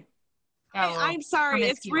 I'm sorry,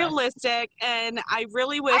 it's promiscuous. realistic, and I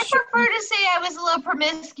really I wish. prefer to say I was a little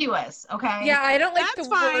promiscuous. Okay. Yeah, I don't like That's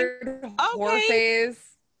the fine. word horror Okay. phase.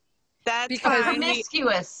 That's because- fine.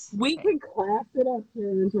 Promiscuous. We can class it up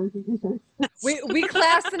here. We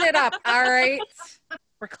classing it up, all right?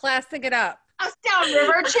 We're classing it up. Us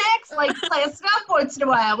downriver chicks like class it up once in a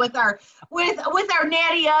while with our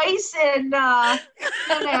natty ice and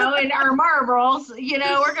and our marbles.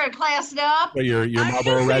 We're gonna class it up. But your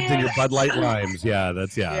Marlboro Reds and your Bud Light Limes. Yeah,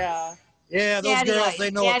 that's Yeah. Yeah, those Daddy girls, ice, they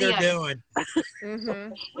know what daddy they're ice. doing.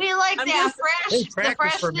 Mm-hmm. We like I'm that They the practice for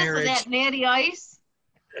freshness of marriage. that natty ice.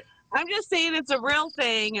 I'm just saying it's a real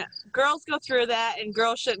thing. Girls go through that, and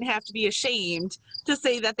girls shouldn't have to be ashamed to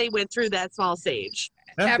say that they went through that small stage.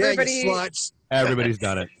 Everybody, Yeah, you sluts. Everybody's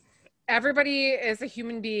done it. everybody as a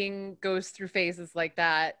human being goes through phases like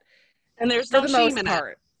that. And there's For no the shame most in it.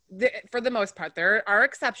 part. For the most part, there are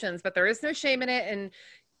exceptions, but there is no shame in it. And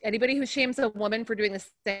anybody who shames a woman for doing the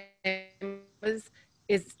same is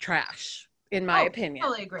trash, in my opinion.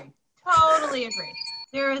 Totally agree. Totally agree.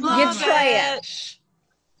 There is Love You it. trash.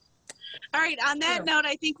 All right, on that note,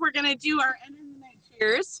 I think we're going to do our end of the night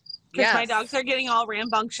cheers because my Yes. dogs are getting all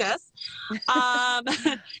rambunctious.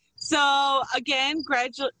 So, again,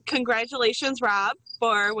 congratulations, Rob,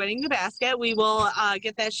 for winning the basket. We will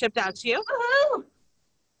get that shipped out to you. Woohoo!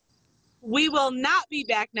 We will not be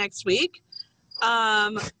back next week.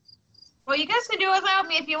 Well, you guys can do it without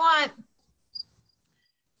me if you want.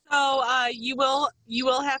 So you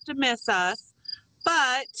will have to miss us,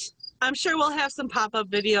 but I'm sure we'll have some pop-up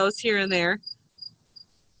videos here and there.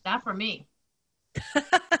 Not for me.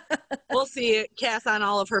 We'll see Cass on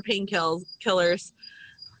all of her painkillers.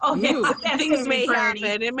 Oh, yeah. Ooh, That's Things gonna be may pretty.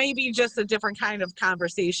 happen. It may be just a different kind of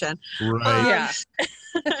conversation. Right. Yeah.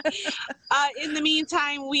 In the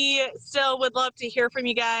meantime, we still would love to hear from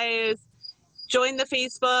you guys. Join the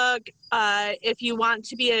Facebook. If you want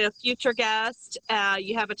to be a future guest,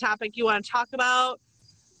 you have a topic you want to talk about,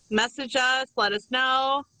 message us, let us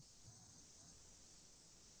know.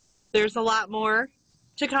 There's a lot more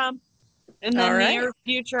to come in the near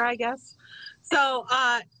future, I guess. So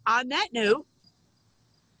on that note,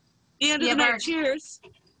 the end of the night, cheers.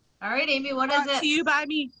 All right, Amy, what is it? Brought to you by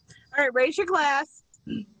me. All right, raise your glass.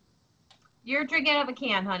 You're drinking out of a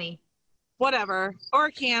can, honey. Whatever. Or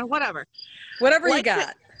a can, whatever. Whatever you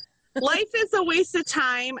got. Life is a waste of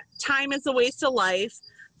time. Time is a waste of life.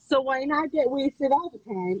 So why not get wasted all the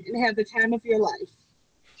time and have the time of your life?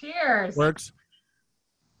 Cheers. Works.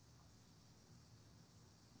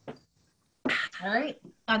 All right.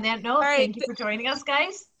 On that note, thank you for joining us,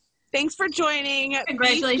 guys. Thanks for joining.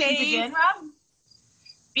 Congratulations again, Rob.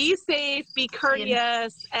 Be safe, be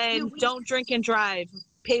courteous, and don't drink and drive.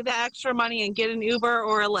 Pay the extra money and get an Uber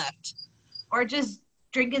or a Lyft. Or just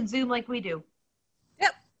drink and Zoom like we do.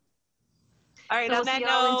 Yep. All right, so on that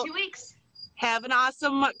note, in 2 weeks. Have an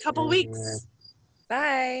awesome couple weeks.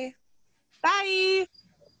 Bye. Bye.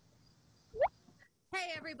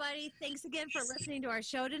 Hey, everybody. Thanks again for listening to our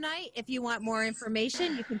show tonight. If you want more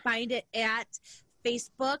information, you can find it at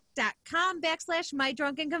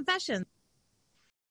facebook.com/mydrunkenconfessions.